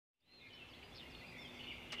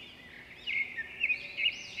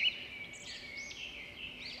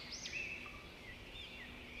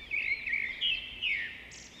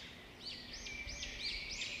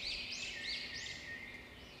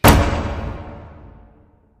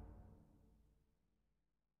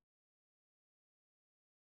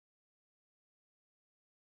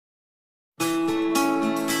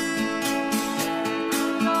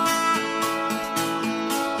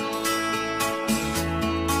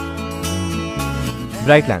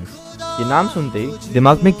ब्राइटलैंड्स, ये नाम सुनते ही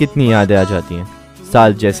दिमाग में कितनी यादें आ जाती हैं।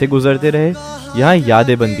 साल जैसे गुजरते रहे, यहाँ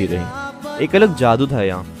यादें बनती रहीं। एक अलग जादू था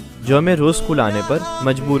यहाँ, जो हमें रोज़ स्कूल आने पर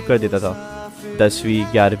मजबूर कर देता था। 10वीं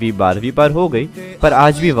 11वीं 12वीं पार हो गई, पर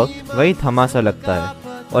आज भी वक्त वही थमा सा लगता है।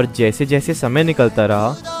 और जैसे जैसे समय निकलता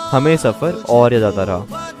रहा, हमें सफ़र और याद आता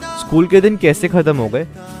रहा। स्कूल के दिन कैसे ख़त्म हो गए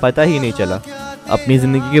पता ही नहीं चला। अपनी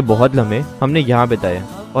ज़िंदगी के बहुत लम्हे हमने यहाँ बिताए,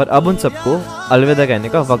 और अब उन सबको अलविदा कहने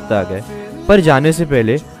का वक्त आ गया। पर जाने से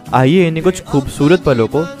पहले आइए इन्हीं कुछ खूबसूरत पलों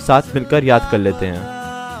को साथ मिलकर याद कर लेते हैं।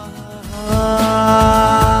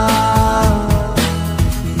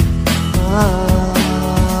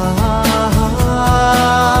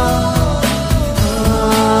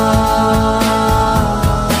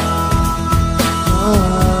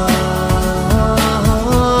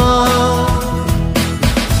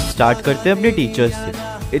 स्टार्ट करते हैं अपने टीचर्स से।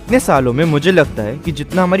 इतने सालों में मुझे लगता है कि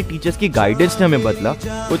जितना हमारी टीचर्स की गाइडेंस ने हमें बदला,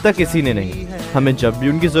 उतना किसी ने नहीं। हमें जब भी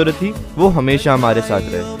उनकी ज़रूरत थी, वो हमेशा हमारे साथ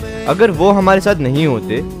रहे। अगर वो हमारे साथ नहीं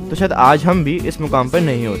होते तो शायद आज हम भी इस मुकाम पर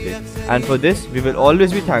नहीं होते। And for this we will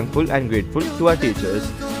always be thankful and grateful to our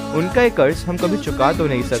teachers. उनका एक कर्ज हम कभी चुका तो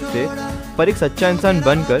नहीं सकते, पर एक सच्चा इंसान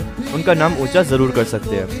बनकर उनका नाम ऊँचा ज़रूर कर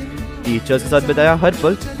सकते हैं। टीचर्स के साथ बिताया हर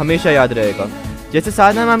पल हमेशा याद रहेगा। जैसे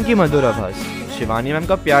साधना मैम की मधुर आवाज़, शिवानी मैम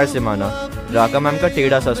का प्यार से माना, राका मैम का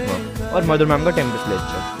टेढ़ा ससमा और मधुर मैम का टेम्पस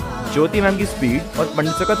लेक्चर, ज्योति मैम की स्पीड और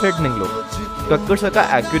पंडित सर का थ्रेटनिंग लुक, कक्कर सर का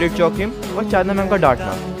एक्यूरेट चौकिंग और चांदना मैम का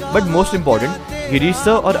डांटना। But most important, Girish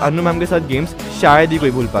sir और अनु मैम के साथ गेम्स शायद ही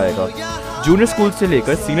कोई भूल पाएगा। जूनियर स्कूल से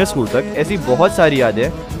लेकर सीनियर स्कूल तक ऐसी बहुत सारी यादें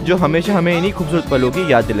हैं जो हमेशा हमें इन्हीं खूबसूरत पलों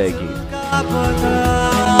की याद दिलाएगी।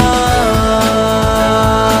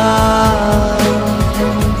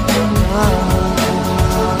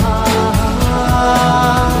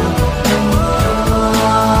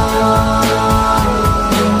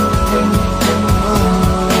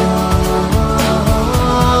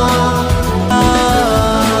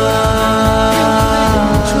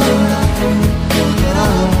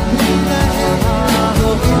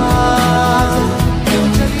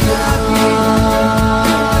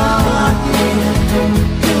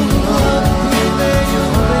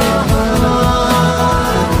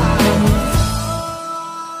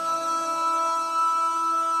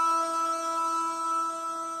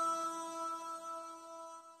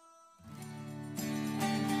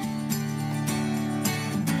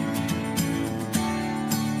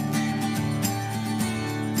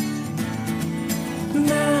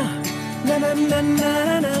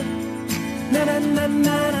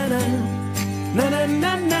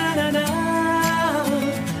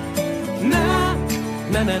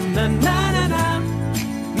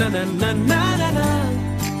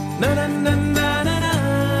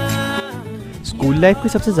 स्कूल लाइफ की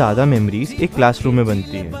सबसे ज़्यादा मेमोरीज एक क्लासरूम में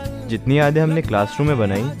बनती है। जितनी यादें हमने क्लासरूम में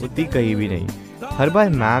बनाई उतनी कहीं भी नहीं। हर बार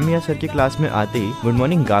मैम या सर के क्लास में आते ही गुड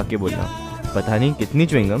मॉर्निंग गा के बोलना। पता नहीं कितनी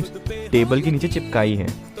च्युइंगम्स टेबल के नीचे चिपकाई हैं।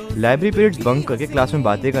 लाइब्रेरी पीरियड्स बंक करके क्लास में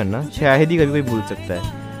बातें करना शायद ही कभी कोई भूल सकता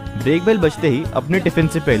है। ब्रेक बेल बजते ही अपने टिफ़िन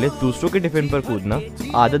से पहले दूसरों के टिफ़िन पर कूदना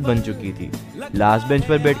आदत बन चुकी थी। लास्ट बेंच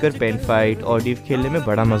पर बैठकर पेन फाइट और डीफ खेलने में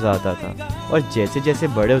बड़ा मज़ा आता था। और जैसे जैसे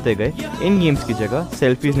बड़े होते गए, इन गेम्स की जगह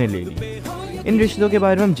सेल्फीज़ ने ले ली। इन रिश्तों के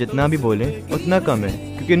बारे में हम जितना भी बोलें उतना कम है,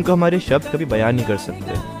 क्योंकि इनको हमारे शब्द कभी बयान नहीं कर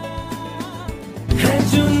सकते।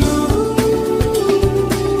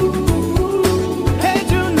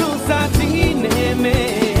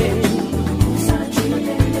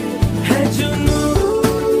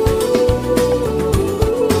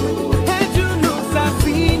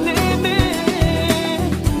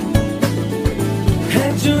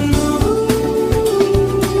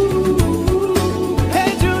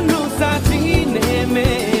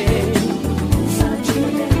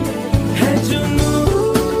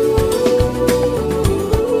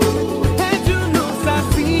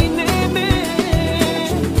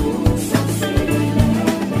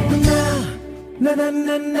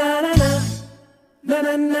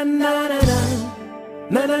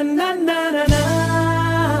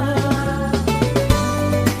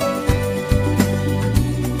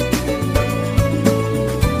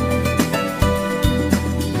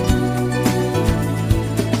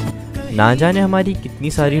 ना जाने हमारी कितनी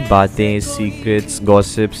सारी बातें, सीक्रेट्स,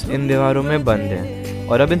 गॉसिप्स इन दीवारों में बंद हैं,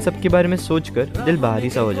 और अब इन सब के बारे में सोचकर दिल भारी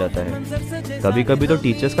सा हो जाता है। कभी कभी तो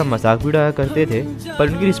टीचर्स का मजाक भी उड़ाया करते थे, पर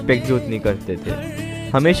उनकी रिस्पेक्ट भी उतनी करते थे।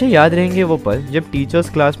 हमेशा याद रहेंगे वो पल जब टीचर्स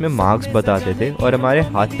क्लास में मार्क्स बताते थे और हमारे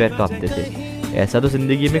हाथ पैर कांपते थे। ऐसा तो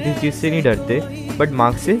ज़िंदगी में किसी चीज़ से नहीं डरते, बट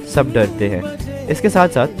मार्क्स से सब डरते हैं। इसके साथ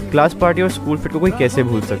साथ क्लास पार्टी और स्कूल फिट को कोई कैसे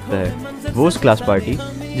भूल सकता है। वो उस क्लास पार्टी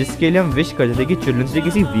जिसके लिए हम विश करते थे कि चिल्ड्रंस डे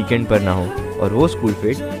किसी वीकेंड पर ना हो, और वो स्कूल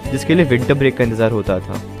फिट जिसके लिए विंटर ब्रेक का इंतज़ार होता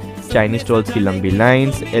था। चाइनीज स्टॉल्स की लंबी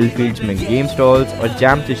लाइंस, एल फील्ड्स में गेम स्टॉल्स और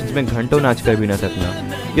जैम स्टेशंस में घंटों नाच कर भी ना थकना,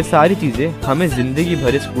 ये सारी चीज़ें हमें ज़िंदगी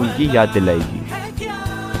भर स्कूल की याद दिलाएगी।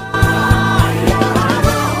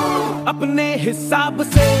 अपने हिसाब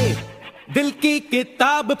से दिल की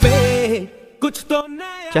किताब पे कुछ तो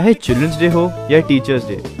चाहे चिल्ड्रंस डे हो या टीचर्स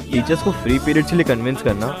डे, टीचर्स को फ्री पीरियड के लिए कन्विंस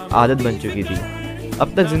करना आदत बन चुकी थी।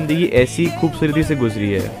 अब तक जिंदगी ऐसी खूबसूरती से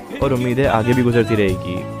गुजरी है और उम्मीद है आगे भी गुजरती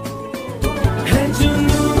रहेगी।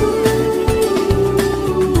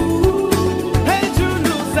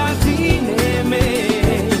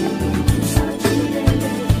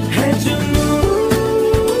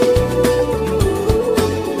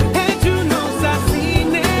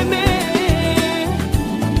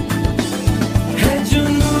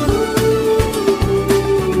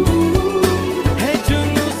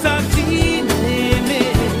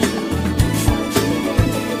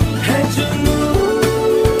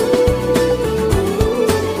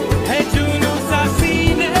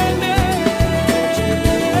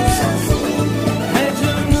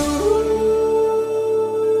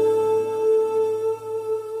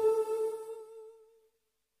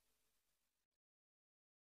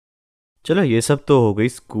 चलो ये सब तो हो गई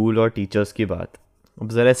स्कूल और टीचर्स की बात। अब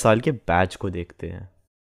ज़रा इस साल के बैच को देखते हैं।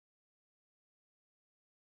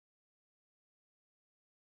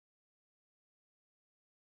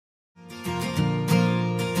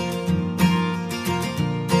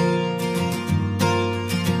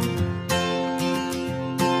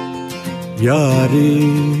 यारी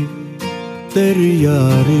तेरी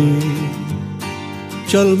यारी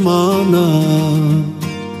चल माना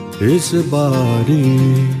इस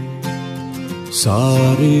बारी,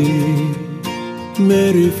 सारी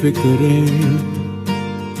मेरी फिक्रें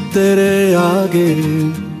तेरे आगे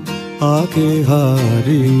आके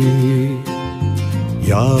हारी।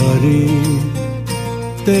 यारी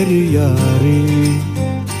तेरी यारी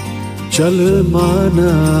चल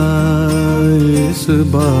माना इस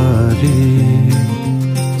बारी,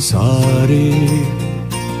 सारी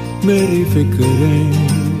मेरी फिक्रें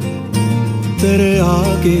तेरे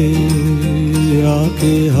आगे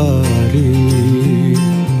आके हारी।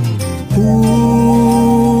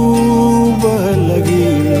 वह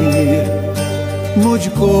लगी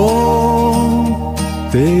मुझको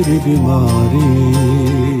तेरी बीमारी,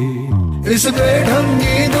 इस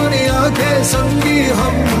बेढंगी दुनिया के संगी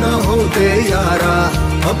हम न होते यारा,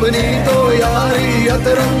 अपनी तो यारी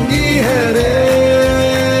अतरंगी है रे।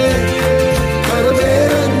 कर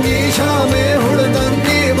बेरंगी शामें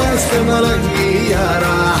हुड़दंगी मस्त मलंगी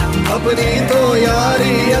यारा, अपनी तो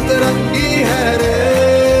यारी अतरंगी है रे,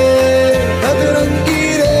 अतरंगी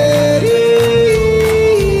रे।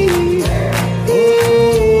 ओ,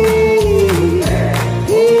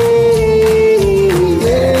 ओ,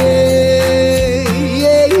 ये।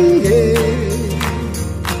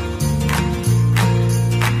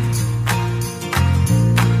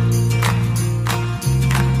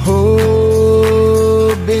 हो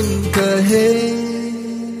बिन कहे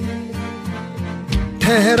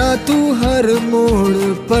ठहरा तू हर मोड़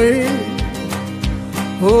पर,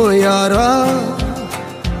 हो यारा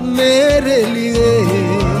मेरे लिए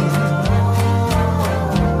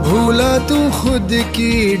भूला तू खुद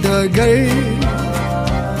की डगर,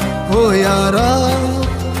 हो यारा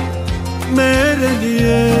मेरे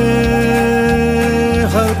लिए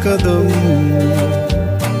हर कदम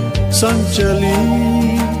संग चली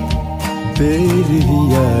तेरी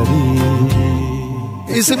यारी।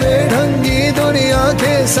 इस बेढंगी दुनिया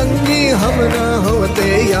के संगी हम ना होते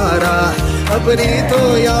यारा, अपनी तो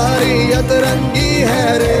यारी अतरंगी है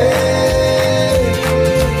रे।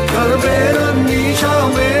 कर बेरंगी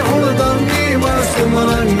शामें हुड़दंगी मस्त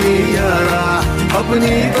मलंगी यारा,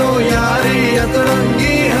 अपनी तो यारी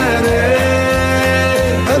अतरंगी है रे,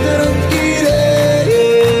 अतरंगी रे।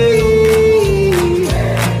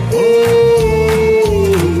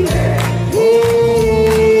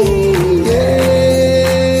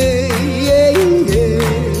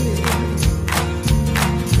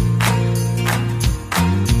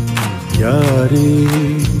 यारी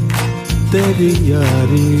तेरी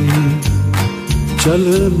यारी चल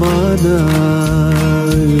माना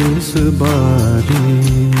इस बारी,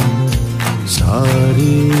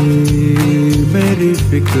 सारी मेरी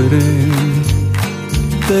फिक्रें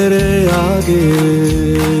तेरे आगे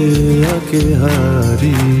आके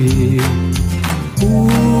हारी।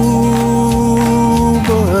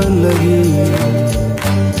 बहुत लगी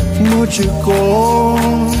मुझको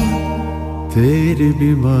तेरी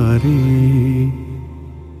बीमारी,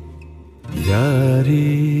 यारी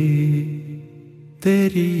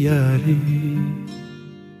तेरी यारी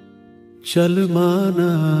चल माना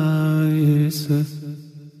इस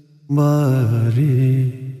बारी।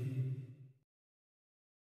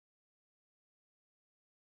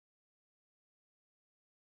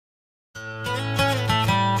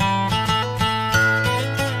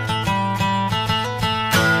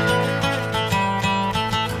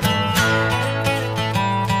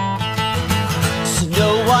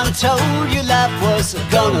 told you life was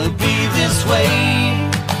gonna be this way.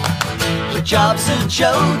 Your job's a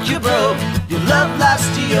joke, you broke, your love life's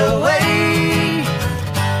to your way.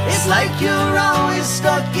 It's like you're always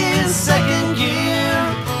stuck in second gear.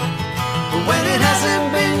 But when it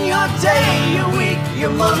hasn't been your day, your week,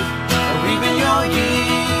 your month, or even your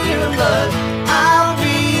year, but I'll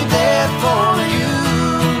be there for you.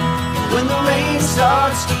 When the rain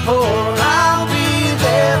starts to pour, I'll be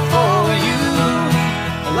there for you.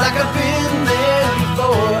 Like I've been there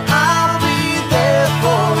before, I'll be there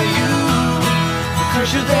for you. Because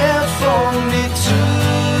you're there for me too.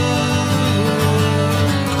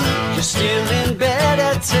 You're still in bed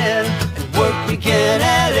at 10 and work began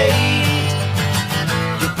at 8.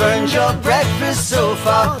 You burned your breakfast so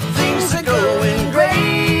far, things are going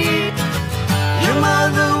great. Your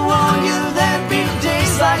mother warned you there'd be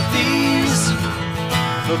days like these,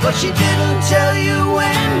 but she didn't tell you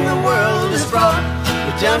when the world is brought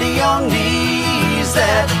you down to your knees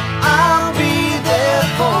that I'll be there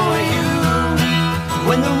for you.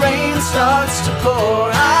 When the rain starts to pour,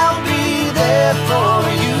 I'll be there for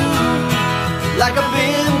you. Like I've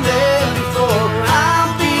been there before,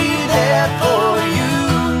 I'll be there for you.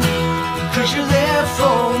 'Cause you're there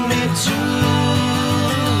for me too.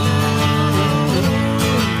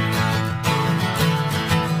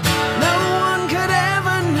 No one could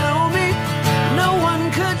ever know me, no one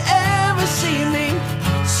could ever see me.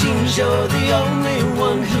 Seems you're the only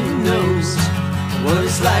one who knows what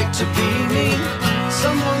it's like to be me.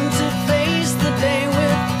 Someone to face the day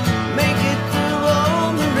with, make it through all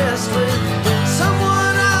the rest with.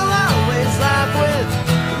 Someone I'll always laugh with,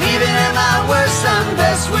 even at my worst I'm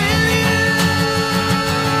best with you.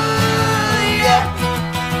 Yeah.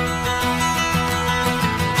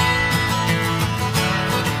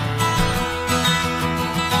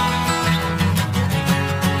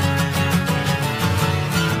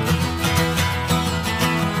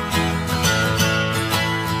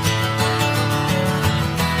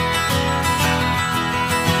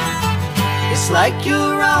 Like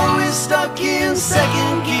you're always stuck in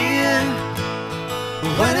second gear.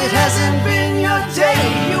 When it hasn't been your day,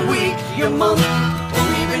 your week, your month, or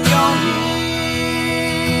even your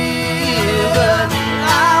year. But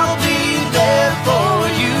I'll be there for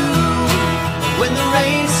you. When the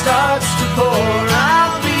rain starts to pour,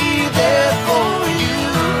 I'll be there for you.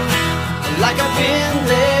 Like I've been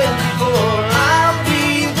there before, I'll be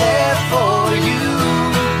there for you.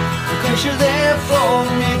 Because you're there for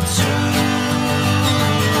me too.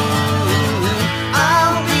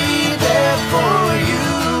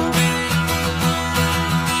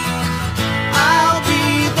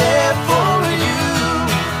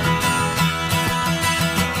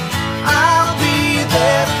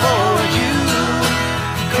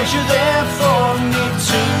 You're there for me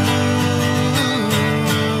too.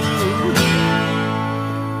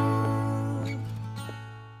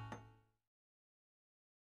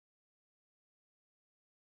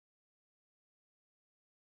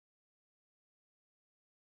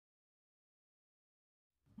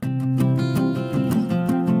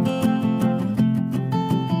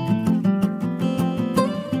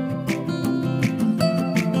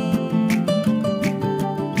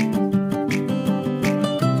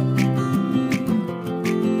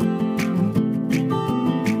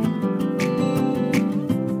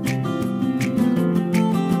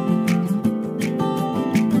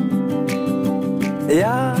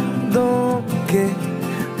 यादों के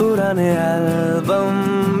पुराने album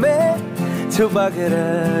में छुपा के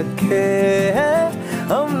रखे हैं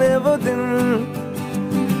हमने वो दिन,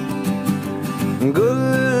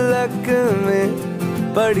 गुल्लक में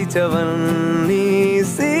पड़ी चवन्नी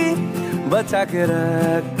सी बचा के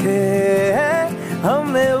रखे हैं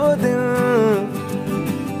हमने वो दिन।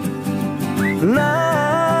 ना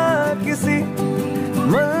किसी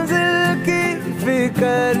मंजिल की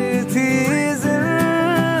फिकर थी,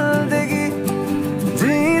 जिंदगी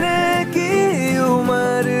जीने की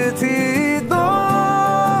उम्र थी,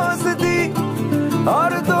 दोस्ती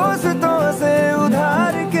और दोस्तों से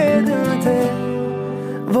उधार के दिन थे,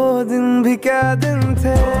 वो दिन भी क्या दिन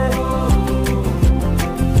थे।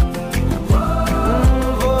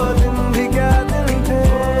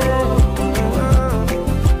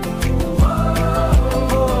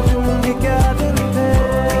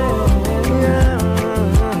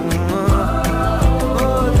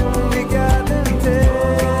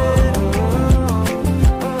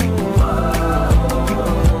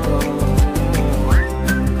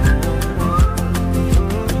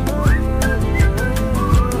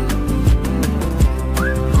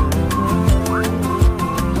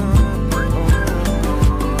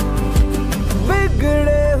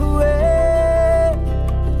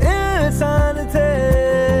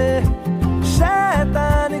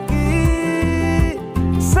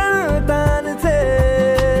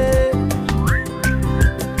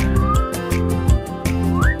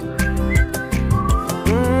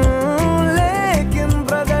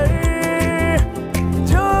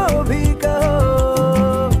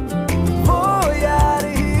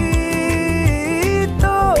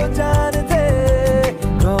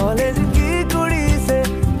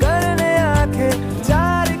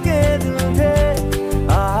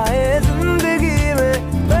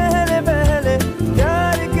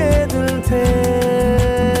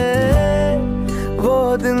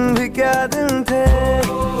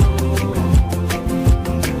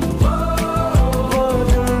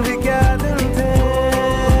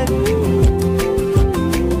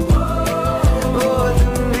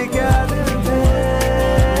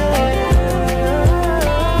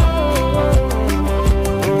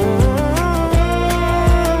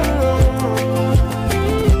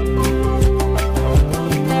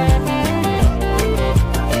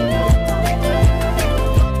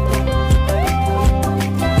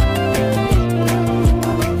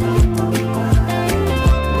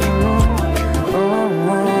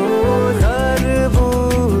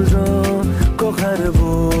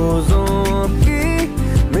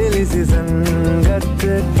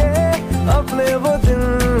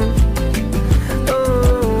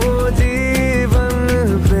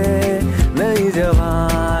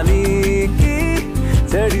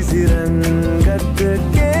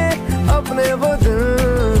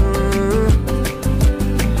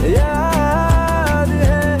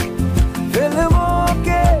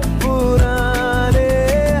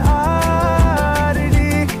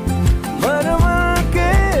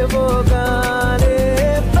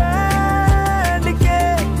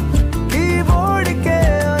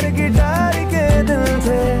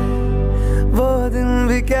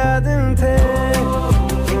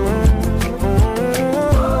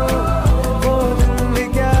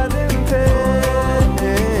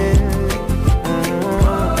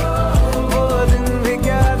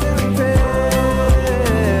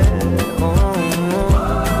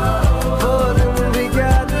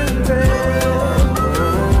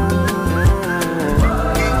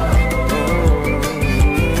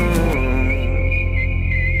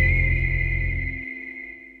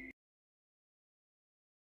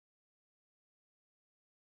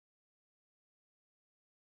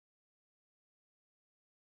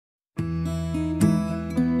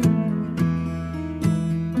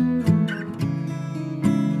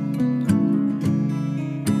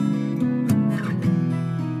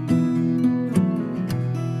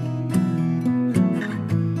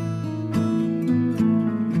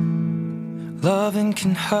 Loving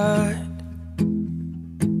can hurt.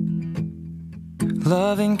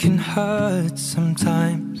 Loving can hurt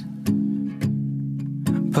sometimes,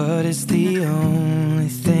 but it's the only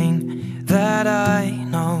thing that I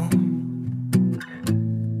know.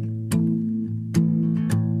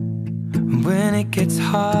 When it gets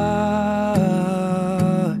hard,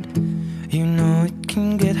 you know it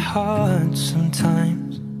can get hard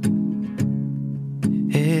sometimes.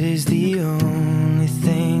 It is the only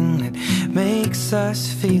thing that makes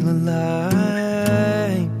us feel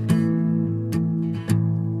alive.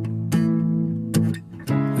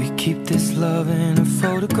 We keep this love in a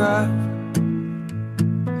photograph.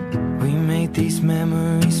 We made these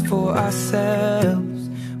memories for ourselves,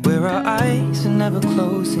 where our eyes are never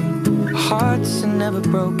closing, our hearts are never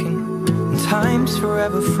broken, and time's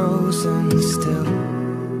forever frozen still.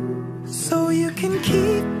 So you can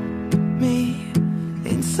keep me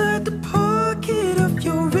inside the pocket of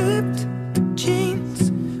your ripped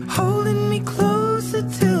jeans, holding me closer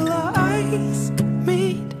till our eyes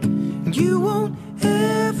meet. You won't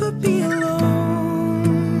ever be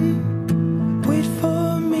alone. Wait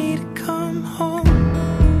for me to come home.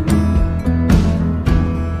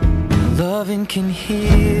 Loving can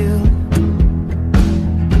heal.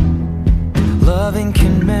 Loving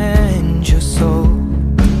can mend your soul,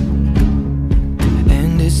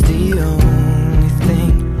 and it's the only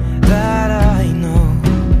thing that I know.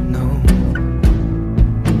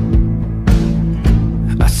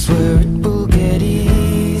 I swear it will get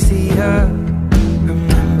easier.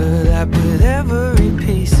 Remember that with every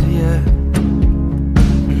piece of you.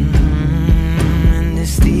 And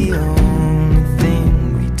it's the only thing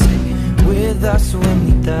we take with us when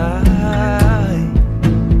we die.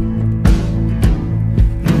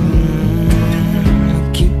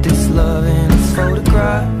 Keep this love in a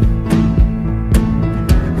photograph.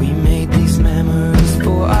 We made these memories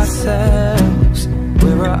for ourselves,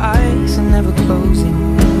 where our eyes are never closing,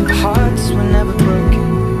 our hearts were never broken,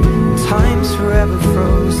 time's forever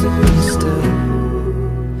frozen still.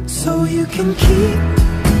 So you can keep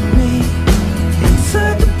me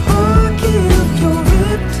inside the pocket of your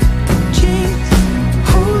ripped jeans,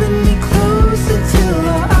 holding me closer till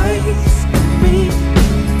our eyes meet.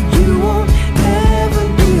 You won't ever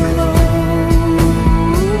be alone.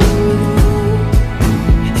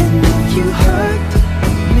 And if you hurt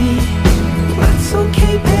me, that's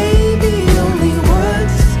okay, baby. Only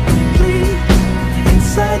words bleed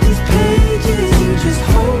inside these pages. You just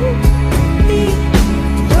hold me.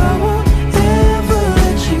 I won't ever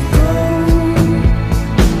let you go.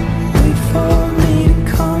 Wait for me to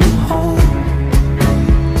come home.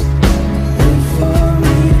 Wait for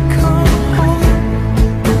me to come home.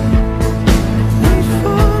 Wait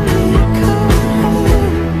for me to come home.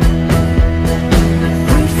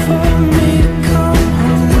 Wait for me to come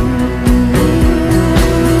home.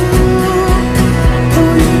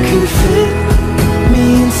 Oh, you can fit me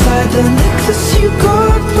inside the necklace you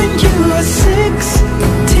got when you were 16,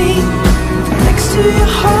 next to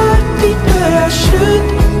your heartbeat where I should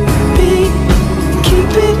be.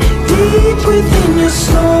 Keep it deep within your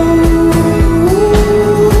soul.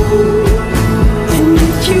 And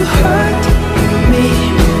if you hurt me,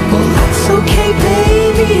 well, that's okay,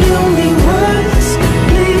 baby. Only words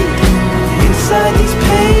bleed inside these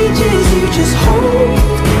pages. You just hold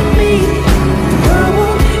me. I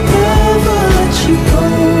won't ever let you go.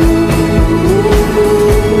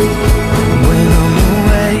 When I'm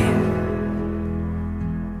away,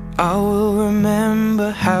 I will remember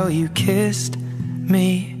how you kissed me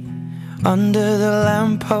under the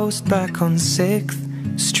lamppost back on 6th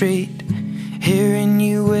Street, hearing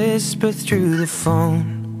you whisper through the phone.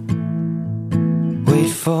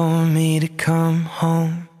 Wait for me to come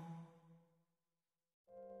home.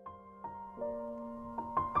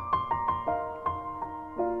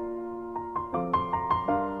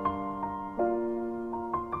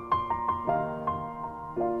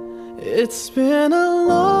 It's been a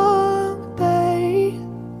long day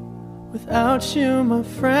without you, my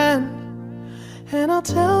friend, and I'll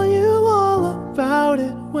tell you all about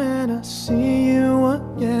it when I see you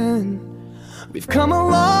again. We've come a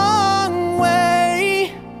long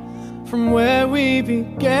way from where we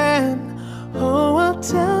began. Oh, I'll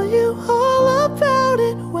tell you all about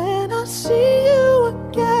it when I see you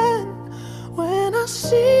again. When I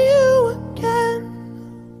see you again.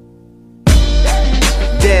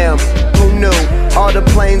 Damn, who knew? All the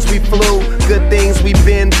planes we flew, good things we've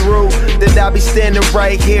been through, that I'll be standing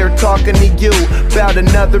right here talking to you about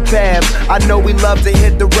another path. I know we love to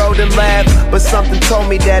hit the road and laugh, but something told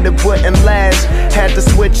me that it wouldn't last. Had to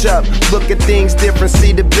switch up, look at things different,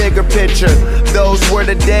 see the bigger picture. Those were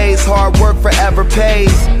the days, hard work forever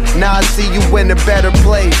pays. Now I see you in a better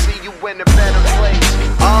place.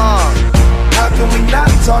 How can we not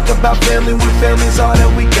talk about family when family's all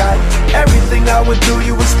that we got? Everything I would do,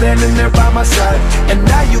 you were standing there by my side, and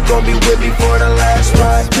now you gon' be with me for the last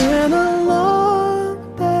ride. It's been a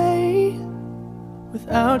long day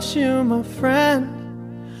without you, my friend,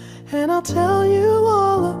 and I'll tell you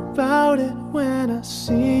all about it when I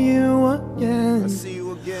see you again.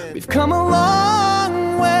 We've come a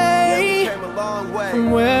long way,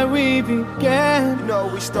 from where we began. You know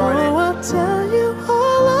we started. Oh, I'll tell you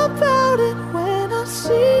all about it when I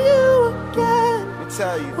see you again. Let me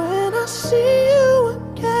tell you. When I see you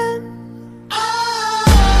again.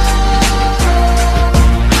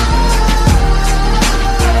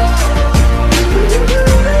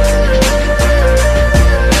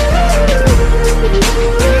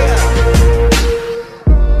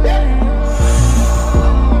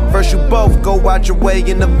 First you both go out your way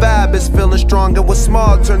and the vibe is feeling strong, and what's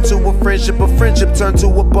small turn to a friendship turn to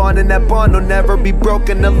a bond, and that bond will never be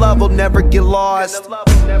broken, the love will never get lost.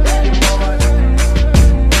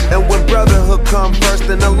 And when brotherhood come first,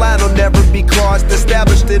 then the line will never be crossed.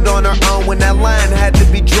 Established it on our own when that line had to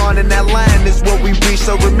be drawn, and that line is what we reach,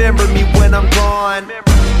 so remember me when I'm gone.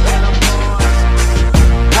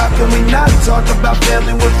 How can we not talk about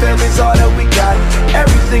family when family's all that we got?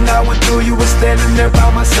 Everything I went through, you were standing there by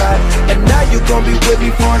my side, and now you gon' be with me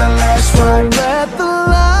for the last ride. Let the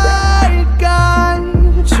light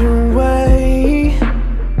guide your way,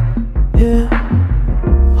 yeah.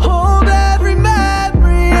 Hold every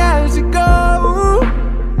memory as you go,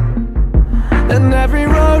 and every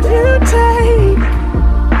road you take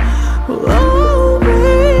will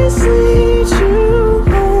always lead you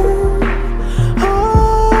home. Oh,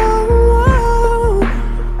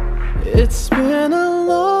 it's been a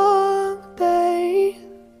long day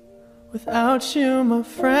without you, my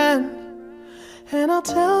friend, and I'll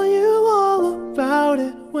tell you all about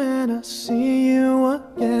it when I see you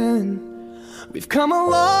again. We've come a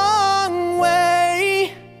long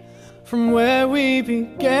way from where we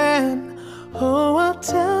began. Oh, I'll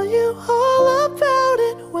tell you all about